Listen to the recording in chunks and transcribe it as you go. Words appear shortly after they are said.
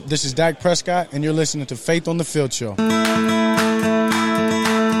This is Dak Prescott, and you're listening to Faith on the Field Show.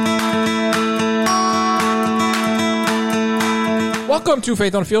 Welcome to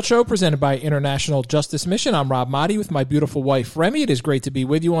Faith on the Field Show, presented by International Justice Mission. I'm Rob Motti with my beautiful wife, Remy. It is great to be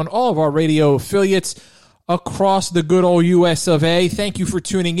with you on all of our radio affiliates across the good old U.S. of A. Thank you for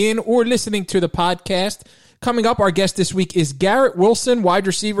tuning in or listening to the podcast. Coming up, our guest this week is Garrett Wilson, wide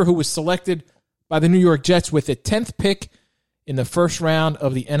receiver who was selected by the New York Jets with the 10th pick in the first round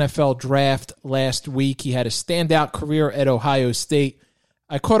of the NFL draft last week. He had a standout career at Ohio State.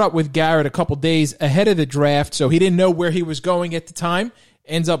 I caught up with Garrett a couple days ahead of the draft, so he didn't know where he was going at the time.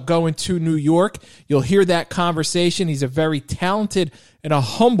 Ends up going to New York. You'll hear that conversation. He's a very talented and a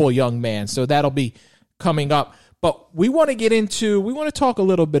humble young man, so that'll be coming up. But we want to talk a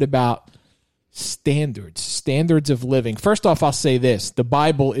little bit about standards of living. First off, I'll say this. The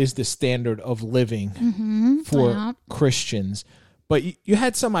Bible is the standard of living for Christians. But you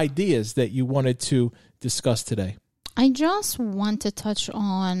had some ideas that you wanted to discuss today. I just want to touch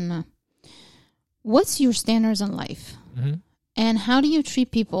on what's your standards in life, and how do you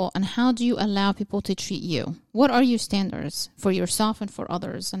treat people, and how do you allow people to treat you? What are your standards for yourself and for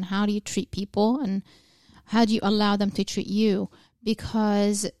others, and how do you treat people, and how do you allow them to treat you?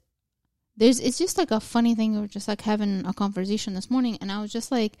 Because it's just like a funny thing. We were just like having a conversation this morning, and I was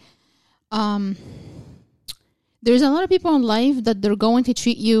just like, there's a lot of people in life that they're going to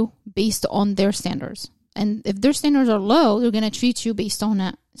treat you based on their standards. And if their standards are low, they're going to treat you based on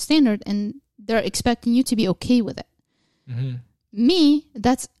that standard, and they're expecting you to be okay with it. Me,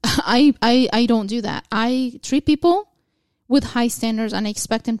 I don't do that. I treat people with high standards, and I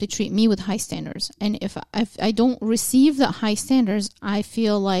expect them to treat me with high standards. And if I don't receive the high standards, I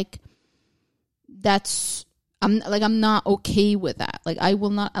feel like I'm not okay with that. Like, I will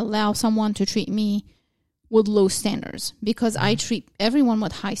not allow someone to treat me with low standards, because I treat everyone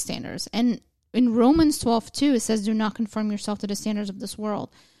with high standards. And in Romans 12:2, it says, do not conform yourself to the standards of this world,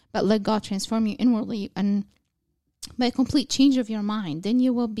 but let God transform you inwardly, and by a complete change of your mind, then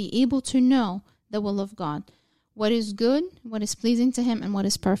you will be able to know the will of God, what is good, what is pleasing to him, and what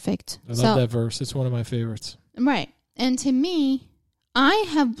is perfect. I love that verse. It's one of my favorites. Right. And to me, I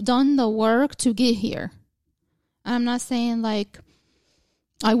have done the work to get here. I'm not saying like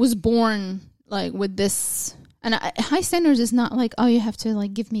I was born like with this. And high standards is not like, oh, you have to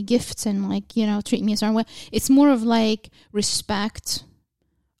like give me gifts and like, you know, treat me a certain way. It's more of like respect,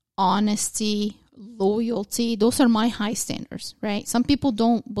 honesty, loyalty. Those are my high standards, right? Some people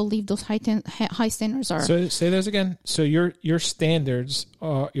don't believe those high standards are. So say those again. So your standards,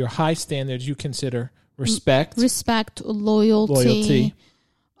 your high standards, you consider respect, loyalty.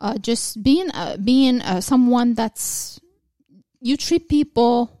 Just being someone that's, you treat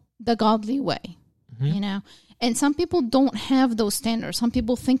people the godly way, you know. And some people don't have those standards. Some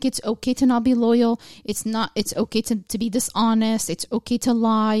people think it's okay to not be loyal. It's not. It's okay to be dishonest. It's okay to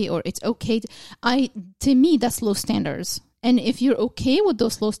lie, or it's okay. To me, that's low standards. And if you're okay with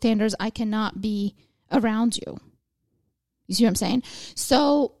those low standards, I cannot be around you. You see what I'm saying?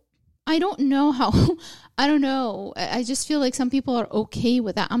 So I don't know how. I don't know. I just feel like some people are okay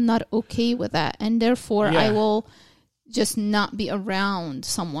with that. I'm not okay with that, and therefore I will just not be around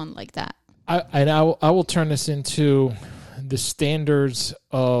someone like that. I will turn this into the standards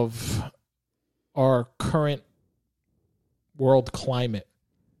of our current world climate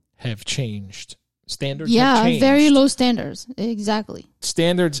have changed. Standards have changed. Very low standards. Exactly.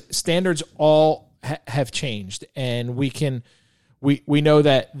 Standards all have changed, and we know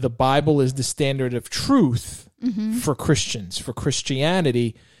that the Bible is the standard of truth for Christians, for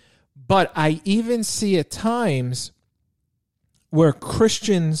Christianity, but I even see at times where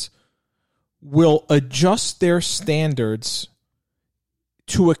Christians will adjust their standards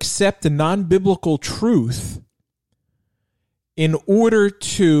to accept a non-biblical truth in order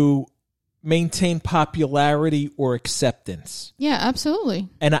to maintain popularity or acceptance. Yeah, absolutely.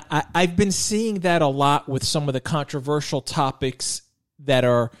 And I've been seeing that a lot with some of the controversial topics that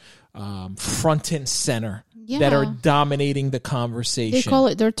are front and center, that are dominating the conversation. They call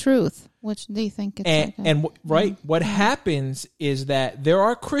it their truth, which they think it's what happens is that there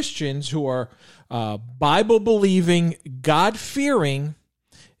are Christians who are Bible-believing, God-fearing,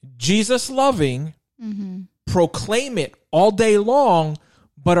 Jesus-loving, proclaim it all day long,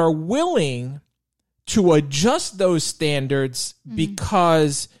 but are willing to adjust those standards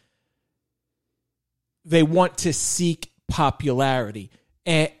because they want to seek popularity.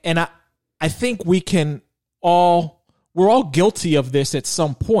 And I think we're all guilty of this at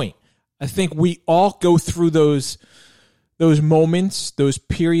some point. I think we all go through those moments, those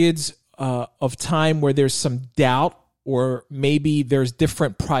periods of time where there's some doubt or maybe there's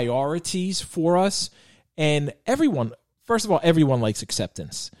different priorities for us. And everyone, first of all, everyone likes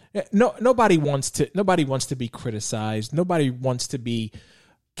acceptance. Nobody wants to be criticized. Nobody wants to be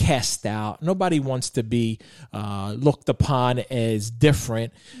cast out. Nobody wants to be looked upon as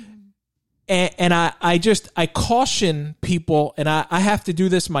different. And I caution people, and I have to do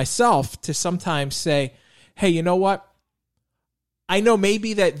this myself, to sometimes say, hey, you know what? I know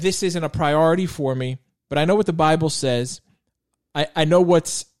maybe that this isn't a priority for me, but I know what the Bible says. I know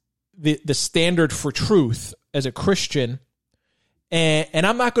what's the standard for truth as a Christian, and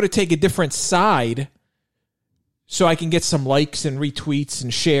I'm not going to take a different side so I can get some likes and retweets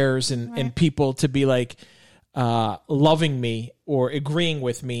and shares and people to be like loving me or agreeing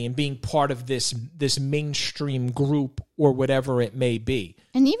with me and being part of this mainstream group or whatever it may be.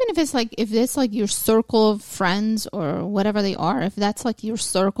 And even if it's like your circle of friends or whatever they are, if that's like your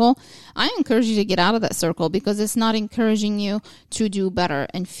circle, I encourage you to get out of that circle, because it's not encouraging you to do better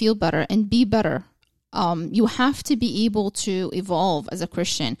and feel better and be better. You have to be able to evolve as a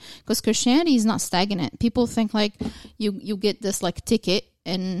Christian, because Christianity is not stagnant. People think like you get this like ticket,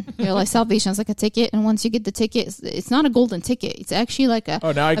 and you're like, salvation is like a ticket, and once you get the ticket, it's not a golden ticket. It's actually like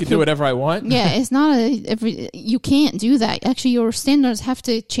now I can do whatever I want. Yeah, it's not you can't do that. Actually, your standards have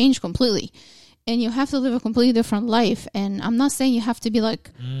to change completely, and you have to live a completely different life. And I'm not saying you have to be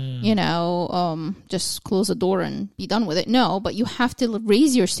like, just close the door and be done with it. No, but you have to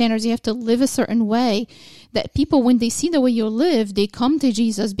raise your standards. You have to live a certain way that people, when they see the way you live, they come to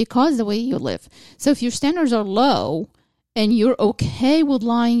Jesus because of the way you live. So if your standards are low and you're okay with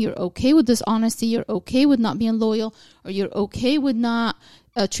lying, you're okay with dishonesty, you're okay with not being loyal, or you're okay with not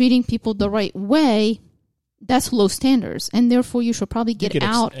treating people the right way, that's low standards, and therefore you should probably get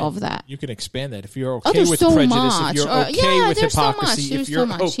out of that. You can expand that. If you're okay with prejudice, if you're okay with hypocrisy, if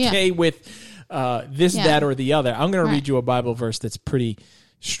you're okay with this, that, or the other. I'm going to read you a Bible verse that's pretty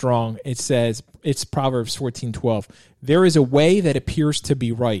strong. It says, it's Proverbs 14:12. There is a way that appears to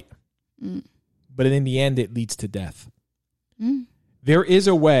be right, but in the end it leads to death. There is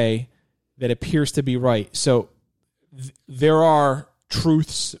a way that appears to be right. So there are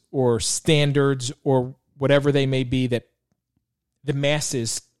truths or standards or whatever they may be that the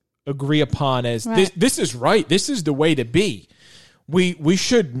masses agree upon as this is right. This is the way to be. We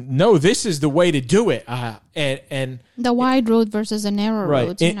should know this is the way to do it. And the wide road versus a narrow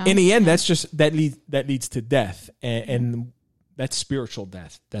road. In the end, that's just that leads to death, and that's spiritual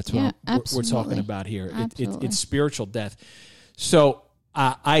death. That's what we're talking about here. It's spiritual death. So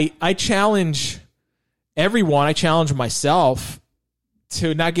I challenge everyone. I challenge myself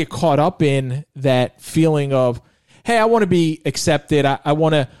to not get caught up in that feeling of, hey, I want to be accepted. I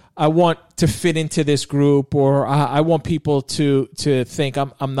want to fit into this group, or I want people to think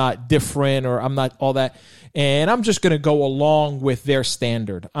I'm not different, or I'm not all that. And I'm just going to go along with their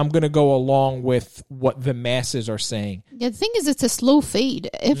standard. I'm going to go along with what the masses are saying. Yeah, the thing is, it's a slow fade.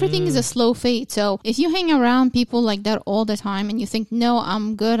 Everything is a slow fade. So if you hang around people like that all the time and you think, no,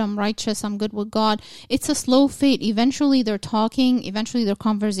 I'm good, I'm righteous, I'm good with God, it's a slow fade. Eventually they're talking. Eventually their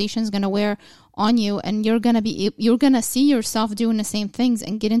conversation is going to wear on you, and you're gonna see yourself doing the same things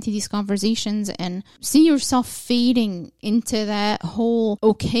and get into these conversations and see yourself fading into that whole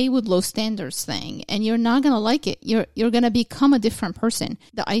okay with low standards thing, and you're not gonna like it. You're gonna become a different person.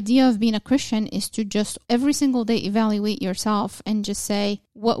 The idea of being a Christian is to just every single day evaluate yourself and just say,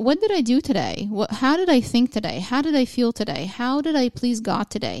 what did I do today? How did I think today? How did I feel today? How did I please God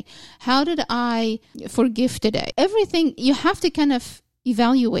today? How did I forgive today? Everything you have to kind of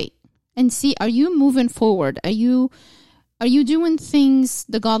evaluate and see, are you moving forward? Are you doing things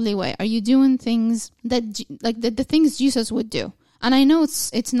the godly way? Are you doing things that like the things Jesus would do? And I know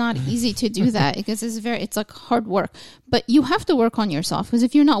it's not easy to do that, because it's like hard work. But you have to work on yourself, because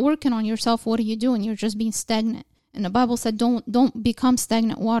if you're not working on yourself, what are you doing? You're just being stagnant. And the Bible said, don't become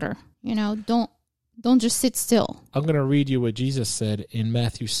stagnant water. Don't just sit still. I'm going to read you what Jesus said in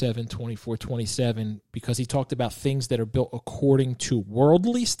Matthew 7:24-27, because he talked about things that are built according to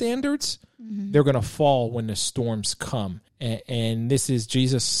worldly standards. They're going to fall when the storms come. And this is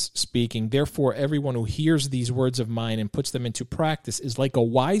Jesus speaking. Therefore, everyone who hears these words of mine and puts them into practice is like a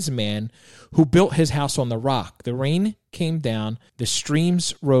wise man who built his house on the rock. The rain came down, the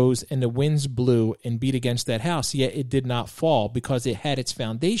streams rose, and the winds blew and beat against that house. Yet it did not fall, because it had its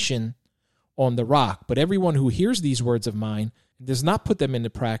foundation on the rock. But everyone who hears these words of mine and does not put them into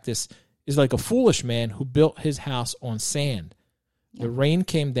practice is like a foolish man who built his house on sand. The rain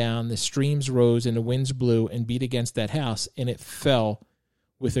came down, the streams rose, and the winds blew and beat against that house, and it fell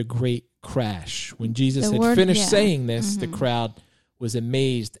with a great crash. When Jesus had finished saying this, the crowd was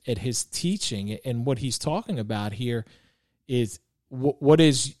amazed at his teaching. And what he's talking about here is what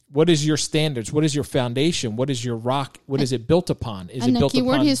is your standards? What is your foundation? What is your rock? What is it built upon? Is it built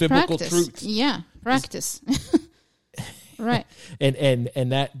upon biblical truths? Yeah, practice. Right.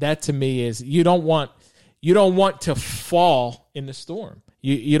 And that to me is you don't want to fall in the storm.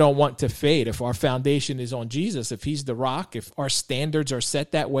 You don't want to fade. If our foundation is on Jesus, if he's the rock, if our standards are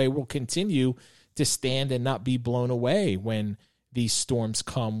set that way, we'll continue to stand and not be blown away when these storms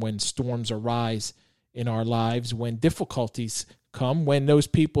come, when storms arise in our lives, when difficulties come, when those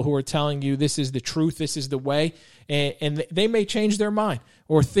people who are telling you this is the truth, this is the way, and they may change their mind,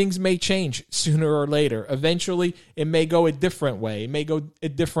 or things may change sooner or later. Eventually, it may go a different way. It may go a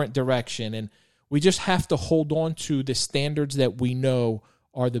different direction, and we just have to hold on to the standards that we know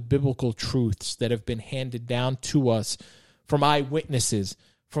are the biblical truths that have been handed down to us from eyewitnesses,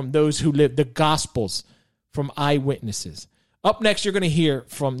 from those who live the Gospels, from eyewitnesses. Up next, you're going to hear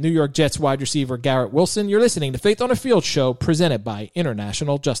from New York Jets wide receiver Garrett Wilson. You're listening to Faith on the Field show presented by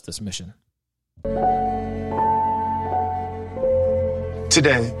International Justice Mission.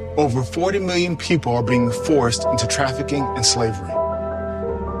 Today, over 40 million people are being forced into trafficking and slavery.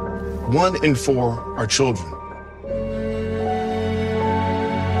 1 in 4 are children.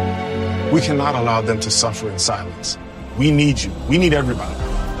 We cannot allow them to suffer in silence. We need you. We need everybody.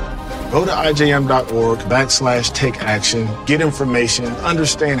 Go to ijm.org/take action, get information,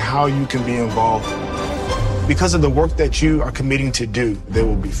 understand how you can be involved. Because of the work that you are committing to do, they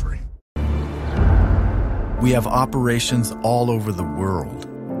will be free. We have operations all over the world,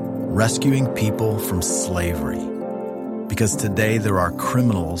 rescuing people from slavery. Because today there are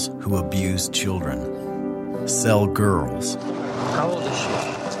criminals who abuse children, sell girls. How old is she?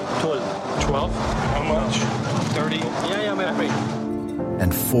 12. How much? 30. Yeah, I'm afraid.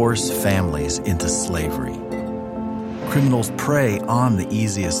 And force families into slavery. Criminals prey on the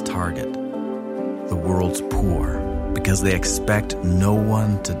easiest target, the world's poor, because they expect no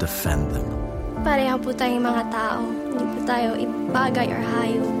one to defend them. Pareho po tayong mga tao. Hindi po tayo bagay or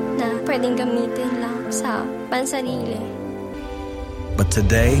hayop na pwedeng gamitin lang sa pansarili. But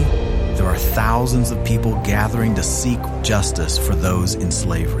today, there are thousands of people gathering to seek justice for those in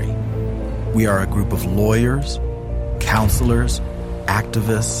slavery. We are a group of lawyers, counselors,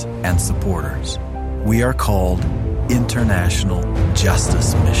 activists, and supporters. We are called International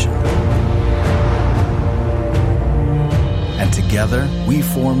Justice Mission. And together, we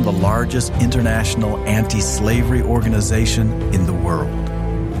form the largest international anti-slavery organization in the world.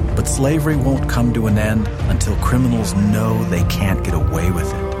 But slavery won't come to an end until criminals know they can't get away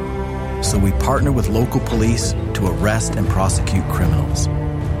with it. So we partner with local police to arrest and prosecute criminals.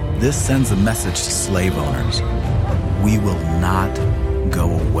 This sends a message to slave owners. We will not go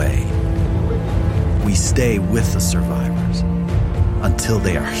away. We stay with the survivors until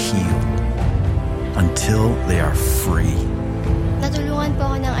they are healed, until they are free. Natulungan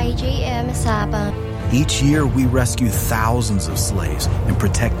po ako ng IJM sa Each year, we rescue thousands of slaves and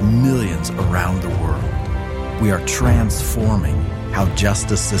protect millions around the world. We are transforming how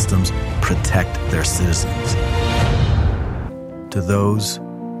justice systems protect their citizens. To those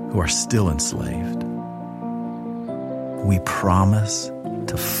who are still enslaved, we promise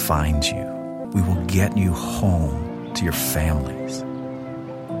to find you. We will get you home to your families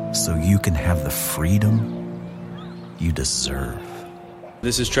so you can have the freedom you deserve.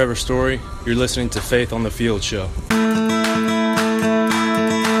 This is Trevor Story. You're listening to Faith on the Field show.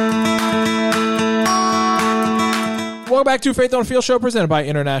 Welcome back to Faith on the Field show presented by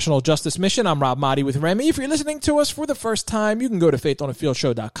International Justice Mission. I'm Rob Motti with Remy. If you're listening to us for the first time, you can go to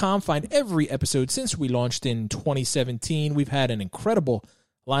faithonthefieldShow.com, find every episode since we launched in 2017. We've had an incredible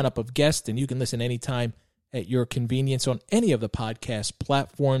lineup of guests, and you can listen anytime at your convenience on any of the podcast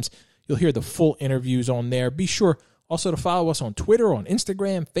platforms. You'll hear the full interviews on there. Be sure also to follow us on Twitter, on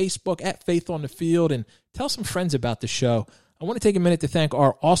Instagram, Facebook, at Faith on the Field, and tell some friends about the show. I want to take a minute to thank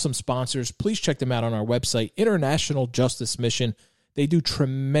our awesome sponsors. Please check them out on our website, International Justice Mission. They do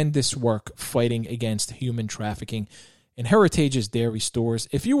tremendous work fighting against human trafficking and Heritage's Dairy Stores.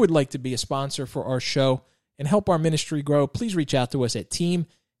 If you would like to be a sponsor for our show and help our ministry grow, please reach out to us at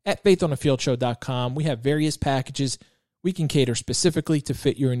team@faithonthefieldShow.com. We have various packages we can cater specifically to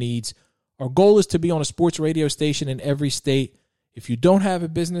fit your needs. Our goal is to be on a sports radio station in every state. If you don't have a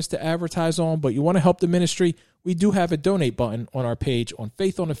business to advertise on, but you want to help the ministry, we do have a donate button on our page on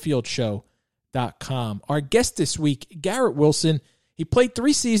faithonthefieldShow.com. Our guest this week, Garrett Wilson. He played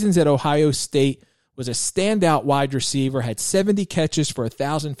 3 seasons at Ohio State, was a standout wide receiver, had 70 catches for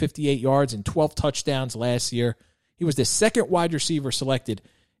 1,058 yards and 12 touchdowns last year. He was the second wide receiver selected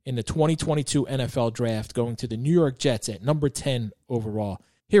in the 2022 NFL Draft, going to the New York Jets at number 10 overall.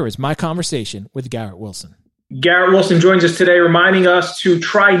 Here is my conversation with Garrett Wilson. Garrett Wilson joins us today, reminding us to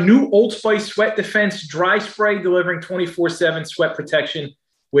try new Old Spice Sweat Defense Dry Spray, delivering 24/7 sweat protection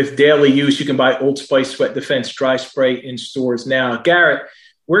with daily use. You can buy Old Spice Sweat Defense Dry Spray in stores now. Garrett,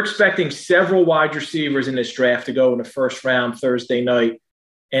 we're expecting several wide receivers in this draft to go in the first round Thursday night.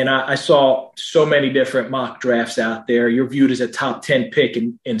 And I saw so many different mock drafts out there. You're viewed as a top 10 pick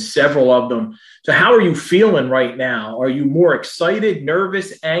in several of them. So how are you feeling right now? Are you more excited,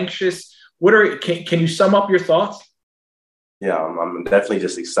 nervous, anxious? Can you sum up your thoughts? Yeah, I'm definitely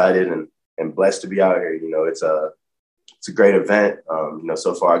just excited and blessed to be out here. It's a great event.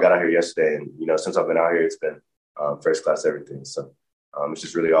 So far I got out here yesterday, and since I've been out here, it's been first class everything. So it's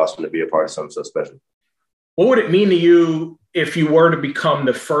just really awesome to be a part of something so special. What would it mean to you if you were to become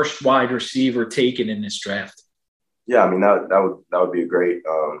the first wide receiver taken in this draft? Yeah, I mean that would be a great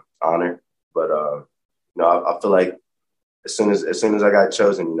honor, but I feel like as soon as I got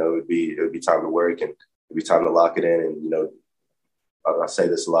chosen, it would be time to work, and it'd be time to lock it in. And I say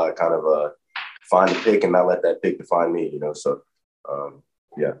this a lot, kind of find the pick and not let that pick define me. So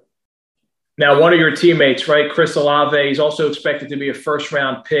yeah. Now, one of your teammates, right, Chris Olave, is also expected to be a first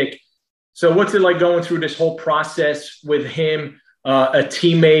round pick. So what's it like going through this whole process with him, a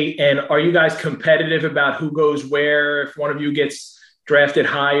teammate, and are you guys competitive about who goes where if one of you gets drafted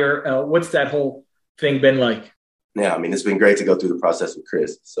higher? What's that whole thing been like? Yeah, I mean, it's been great to go through the process with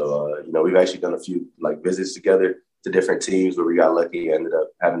Chris. So, we've actually done a few visits together to different teams where we got lucky and ended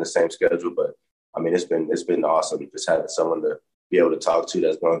up having the same schedule. But I mean, it's been awesome just having someone to be able to talk to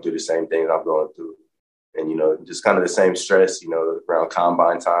that's going through the same things I'm going through. And, just kind of the same stress, around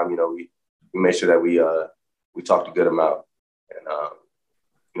combine time, we make sure that we talk a good amount. And,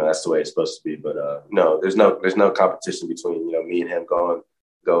 that's the way it's supposed to be. But, no, there's no competition between, me and him going,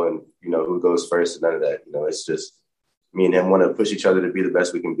 who goes first and none of that. It's just me and him want to push each other to be the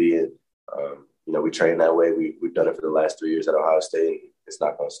best we can be. And, we train that way. We've done it for the last 3 years at Ohio State. And it's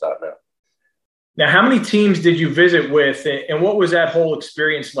not going to stop now. Now, how many teams did you visit with, and what was that whole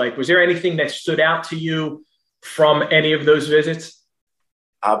experience like? Was there anything that stood out to you from any of those visits?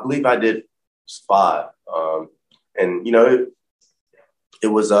 I believe I did 5. And, it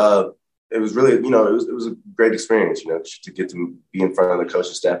was really, it was a great experience, to get to be in front of the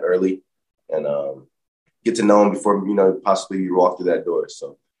coaching staff early and get to know them before, possibly you walk through that door.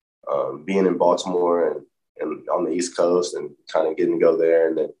 So being in Baltimore and on the East Coast and kind of getting to go there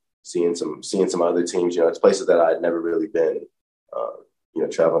and then seeing some other teams, it's places that I'd never really been.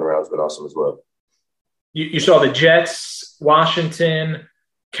 Traveling around has been awesome as well. You saw the Jets, Washington,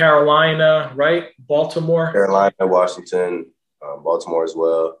 Carolina, right? Baltimore? Carolina, Washington, Baltimore as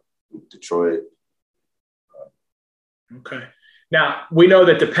well, Detroit. Okay. Now, we know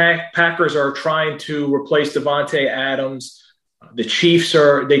that the Packers are trying to replace Davante Adams. The Chiefs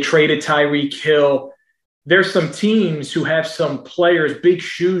they traded Tyreek Hill. There's some teams who have some players, big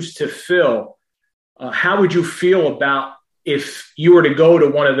shoes to fill. How would you feel about if you were to go to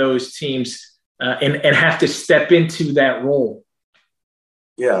one of those teams and have to step into that role?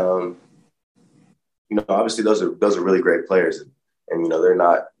 Yeah, obviously those are really great players, and they're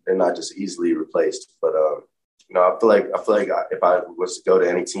not just easily replaced. But I feel like if I was to go to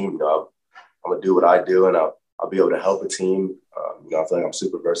any team, I'm gonna do what I do, and I'll be able to help a team. I feel like I'm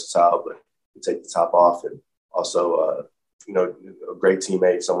super versatile, but take the top off, and also a great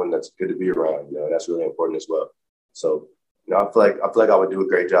teammate, someone that's good to be around. That's really important as well. So I feel like I would do a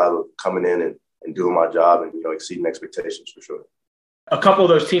great job of coming in and doing my job and exceeding expectations for sure. A couple of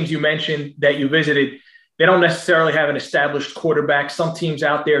those teams you mentioned that you visited, they don't necessarily have an established quarterback. Some teams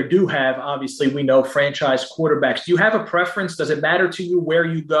out there do have, obviously, we know, franchise quarterbacks. Do you have a preference? Does it matter to you where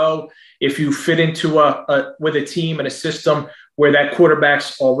you go if you fit into with a team and a system where that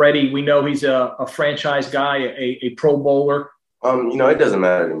quarterback's already, we know he's a franchise guy, a Pro Bowler? It doesn't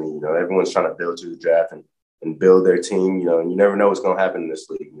matter to me. Everyone's trying to build through the draft and build their team, and you never know what's going to happen in this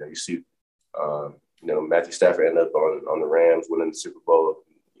league. You see, Matthew Stafford ended up on the Rams winning the Super Bowl,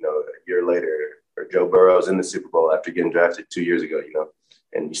 a year later, or Joe Burrow's in the Super Bowl after getting drafted 2 years ago,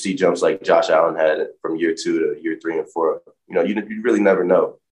 and you see jumps like Josh Allen had from year 2 to year 3 and 4. You really never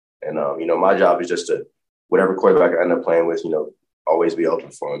know. And, my job is just to, whatever quarterback I end up playing with, always be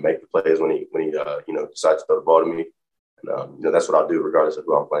open for him, make the plays when he decides to throw the ball to me. And, that's what I'll do regardless of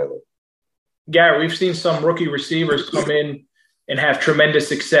who I'm playing with. Garrett, we've seen some rookie receivers come in and have tremendous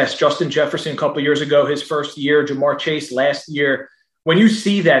success. Justin Jefferson a couple of years ago, his first year, Jamar Chase last year. When you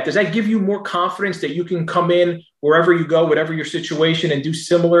see that, does that give you more confidence that you can come in wherever you go, whatever your situation, and do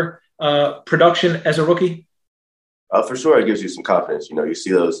similar production as a rookie? For sure, it gives you some confidence. You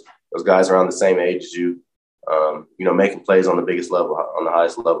see those guys around the same age as you, making plays on the biggest level, on the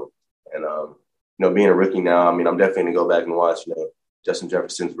highest level. And, being a rookie now, I mean, I'm definitely going to go back and watch, Justin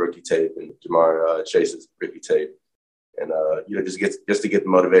Jefferson's rookie tape and Jamar Chase's rookie tape. And, just to get the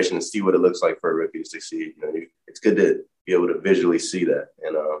motivation and see what it looks like for a rookie to succeed. It's good to be able to visually see that.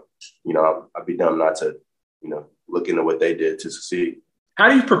 And, I'd be dumb not to, look into what they did to succeed. How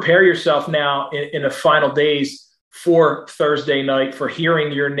do you prepare yourself now in the final days for Thursday night, for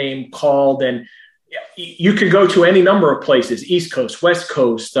hearing your name called? And you could go to any number of places, East Coast, West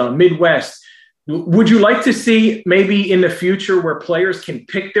Coast, Midwest. Would you like to see maybe in the future where players can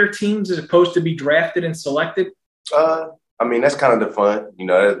pick their teams as opposed to be drafted and selected? I mean, that's kind of the fun.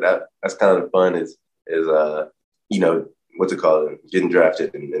 That's kind of the fun is what's it called, getting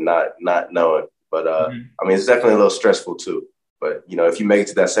drafted and not knowing. But I mean, it's definitely a little stressful too. But if you make it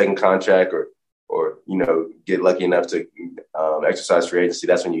to that second contract or get lucky enough to exercise free agency,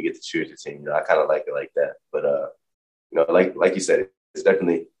 that's when you get to choose your team. I kind of like it like that. But like you said, it's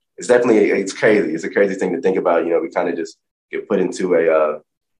crazy. It's a crazy thing to think about. We kind of just get put into a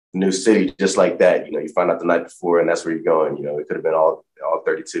new city just like that. You find out the night before, and that's where you're going. It could have been all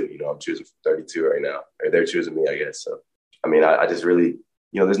 32. I'm choosing 32 right now, or they're choosing me, I guess. So, I mean, I just really,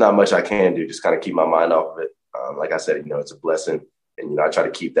 there's not much I can do. Just kind of keep my mind off of it. Like I said, it's a blessing, and I try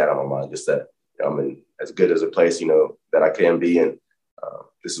to keep that on my mind. Just that I'm in as good as a place, that I can be, and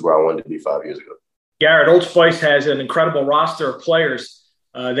this is where I wanted to be 5 years ago. Garrett, Old Spice has an incredible roster of players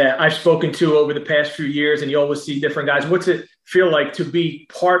that I've spoken to over the past few years, and you always see different guys. What's it feel like to be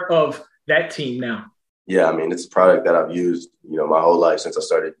part of that team now? Yeah, I mean, it's a product that I've used, my whole life since I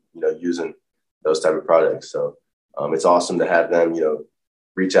started, using those type of products. So it's awesome to have them,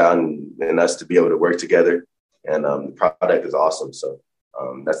 reach out and us to be able to work together. And the product is awesome. So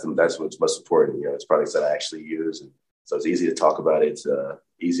that's what's most important. It's products that I actually use. And so it's easy to talk about it. It's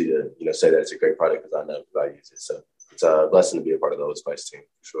easy to, say that it's a great product because I know because I use it. So it's a blessing to be a part of the Old Spice team,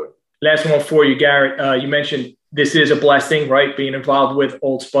 for sure. Last one for you, Garrett. You mentioned this is a blessing, right? Being involved with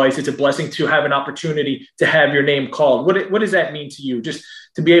Old Spice. It's a blessing to have an opportunity to have your name called. What does that mean to you? Just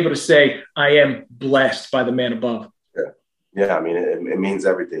to be able to say, I am blessed by the man above. Yeah. I mean, it means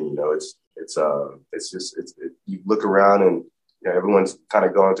everything. You look around and everyone's kind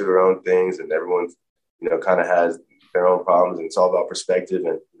of going through their own things, and everyone's kind of has their own problems, and it's all about perspective.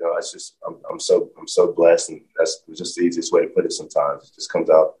 And it's just I'm so blessed, and that's just the easiest way to put it. Sometimes it just comes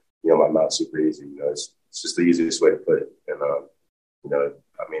out my mouth super easy. It's just the easiest way to put it. And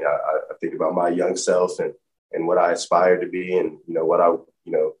I mean, I think about my young self and what I aspired to be, and what I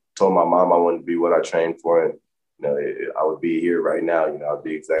told my mom I wanted to be, what I trained for, and I would be here right now. I'd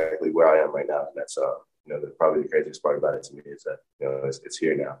be exactly where I am right now. And that's, probably the craziest part about it to me is that, it's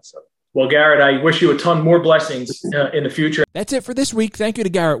here now. So. Well, Garrett, I wish you a ton more blessings in the future. That's it for this week. Thank you to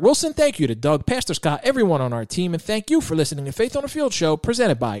Garrett Wilson. Thank you to Doug, Pastor Scott, everyone on our team. And thank you for listening to Faith on the Field Show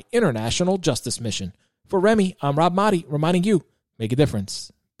presented by International Justice Mission. For Remy, I'm Rob Motti, reminding you, make a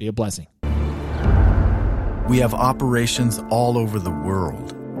difference. Be a blessing. We have operations all over the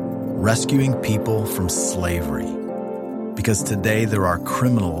world, rescuing people from slavery. Because today there are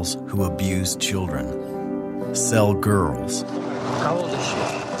criminals who abuse children, sell girls. How old is she?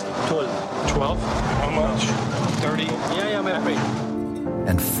 12. How much? 30. Yeah, I'm afraid.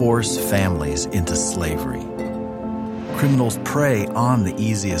 And force families into slavery. Criminals prey on the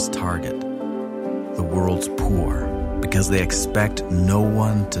easiest target, the world's poor, because they expect no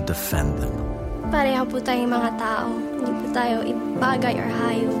one to defend them. Pareho po tayong mga tao. Hindi po tayo bagay or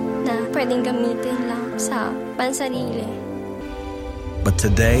hayop na pwedeng gamitin lang sa pansarili. But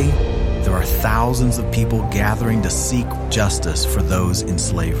today, there are thousands of people gathering to seek justice for those in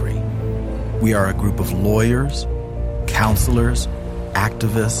slavery. We are a group of lawyers, counselors,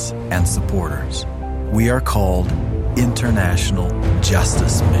 activists, and supporters. We are called International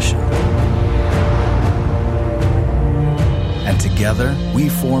Justice Mission. And together, we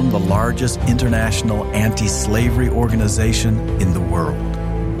form the largest international anti-slavery organization in the world.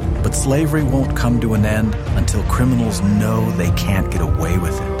 But slavery won't come to an end until criminals know they can't get away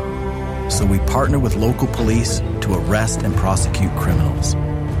with it. So we partner with local police to arrest and prosecute criminals.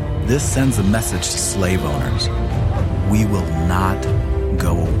 This sends a message to slave owners. We will not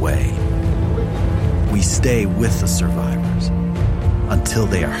go away. We stay with the survivors until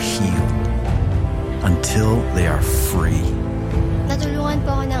they are healed, until they are free. Natulungan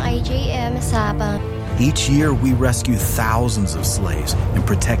po ako ng IJM sa Each year, we rescue thousands of slaves and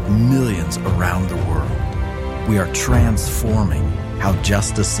protect millions around the world. We are transforming how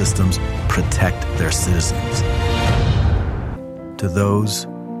justice systems protect their citizens. To those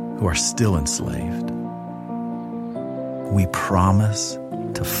who are still enslaved, we promise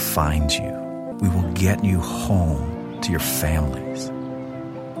to find you. We will get you home to your families.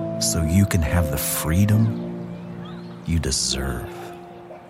 so you can have the freedom you deserve.